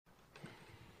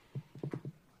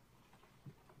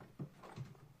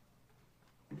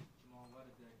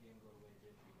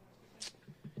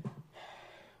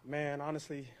Man,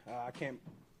 honestly, I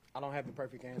don't have the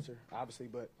perfect answer, obviously,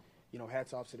 but,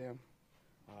 hats off to them.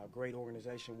 Great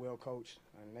organization, well coached,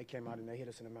 and they came out and they hit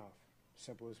us in the mouth.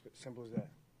 Simple as that. What's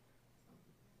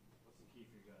the key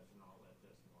for you guys to not let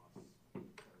this loss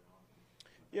carry on?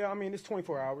 Yeah, I mean, it's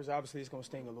 24 hours. Obviously, it's going to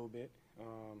sting a little bit.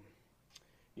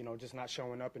 Just not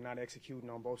showing up and not executing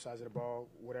on both sides of the ball,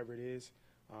 whatever it is.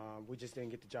 We just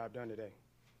didn't get the job done today.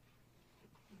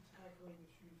 Tackling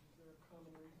issues, is there a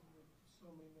common reason that so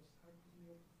many missed tackles?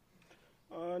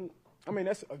 I mean,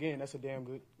 that's a damn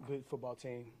good football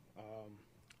team.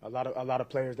 A lot of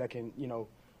players that can,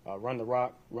 run the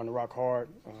rock hard,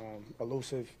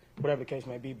 elusive, whatever the case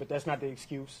may be. But that's not the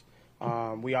excuse.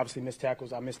 We obviously missed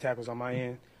tackles. I missed tackles on my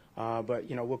end, but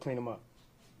we'll clean them up.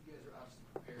 You guys are obviously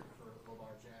prepared for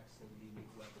Lamar Jackson, the unique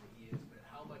weapon he is. But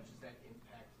how much does that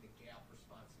impact the gap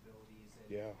responsibilities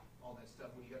and all that stuff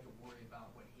when you have to worry about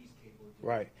what he's capable of doing?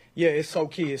 Right. Yeah, it's so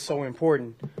key. It's so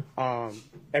important.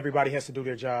 Everybody has to do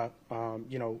their job.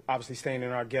 Obviously staying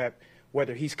in our gap,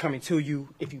 whether he's coming to you,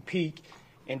 if you peek,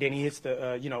 and then he hits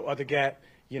the, other gap,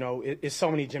 it's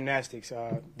so many gymnastics.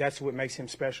 That's what makes him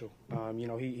special.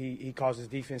 He causes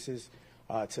defenses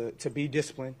to be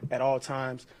disciplined at all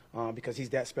times because he's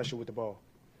that special with the ball.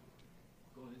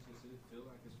 Going into this, did it feel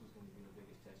like this was going to be the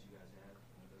biggest test you guys had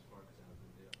thus far? Because that was a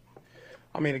big deal.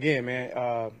 I mean, again,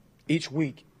 man, each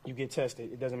week you get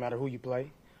tested. It doesn't matter who you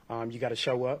play. You got to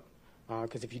show up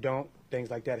because if you don't,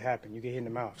 things like that happen. You get hit in the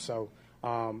mouth. So,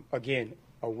 again,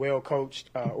 a well-coached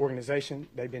organization.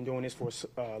 They've been doing this for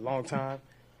a long time.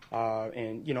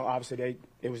 And, obviously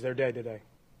it was their day today.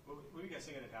 What were you guys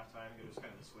thinking at halftime? It was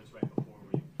kind of the switch right before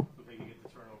where you look like you get the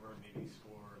turnover and maybe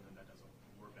score, and then that doesn't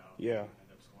work out. Yeah. And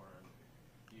end up scoring.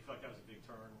 Do you feel like that was a big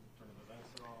turn of events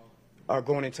at all?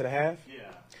 Going into the half?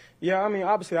 Yeah. Yeah, I mean,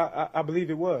 obviously, I believe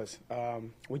it was.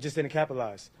 We just didn't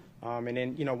capitalize. And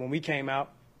then, when we came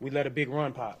out, we let a big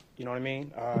run pop. You know what I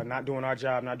mean? Not doing our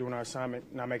job, not doing our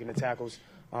assignment, not making the tackles.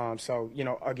 So,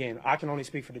 again, I can only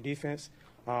speak for the defense.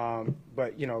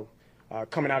 But,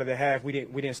 coming out of the half, we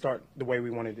didn't start the way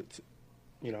we wanted it to,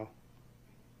 Blair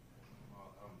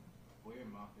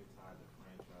Moffitt tied the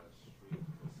franchise streak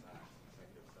with sacks,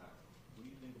 consecutive sacks. What do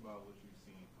you think about what you've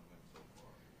seen from him so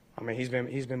far? I mean,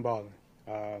 he's been balling.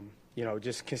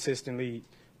 Just consistently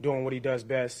doing what he does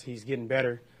best. He's getting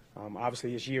better.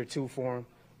 Obviously, it's year 2 for him.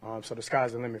 So the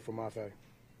sky's the limit for Moffitt.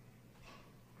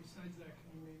 Besides that, can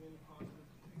you name any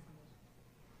positives to take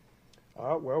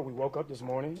from this? Well, we woke up this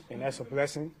morning, and that's a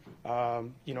blessing.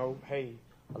 Hey,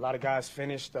 a lot of guys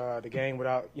finished the game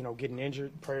without, getting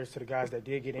injured. Prayers to the guys that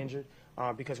did get injured,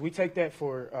 because we take that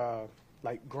for,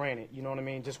 granted. You know what I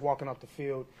mean? Just walking off the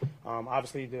field.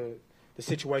 Obviously, the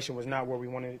situation was not where we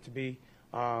wanted it to be.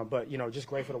 But, just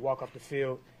grateful to walk off the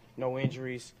field. No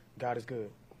injuries. God is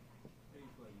good.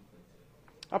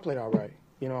 I played all right.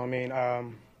 You know what I mean?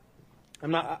 I'm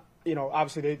not,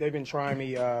 obviously they've been trying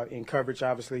me in coverage,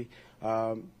 obviously.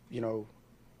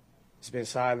 It's been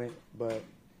silent, but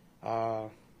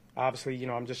obviously,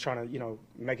 I'm just trying to,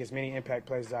 make as many impact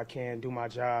plays as I can, do my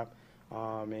job,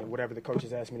 and whatever the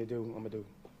coaches ask me to do, I'm going to do.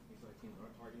 It's like teams are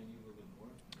targeting you a little bit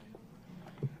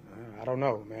more. I don't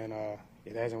know, man.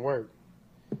 It hasn't worked.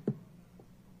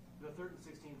 The 3rd and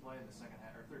 16 play in the second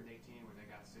half, or 3rd and 18, where they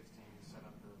got 16 to set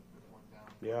up the 4th down.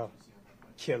 Yeah,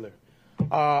 killer.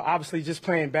 Obviously, just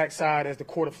playing backside as the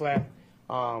quarter flat.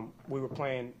 We were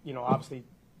playing, obviously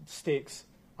sticks,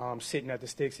 sitting at the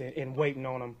sticks and waiting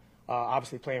on them.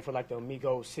 Obviously playing for like the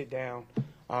amigos sit down.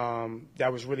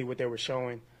 That was really what they were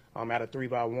showing. At a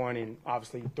 3-by-1, and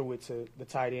obviously threw it to the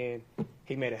tight end.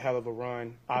 He made a hell of a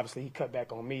run. Obviously, he cut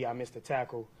back on me. I missed the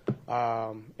tackle,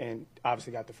 and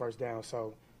obviously got the first down.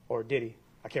 So, or did he?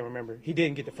 I can't remember. He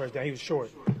didn't get the first down. He was short.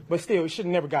 But still, he should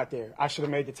have never got there. I should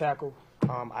have made the tackle.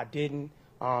 I didn't.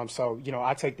 So,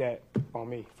 I take that on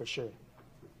me for sure.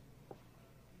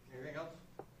 Anything else?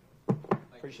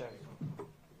 Appreciate it.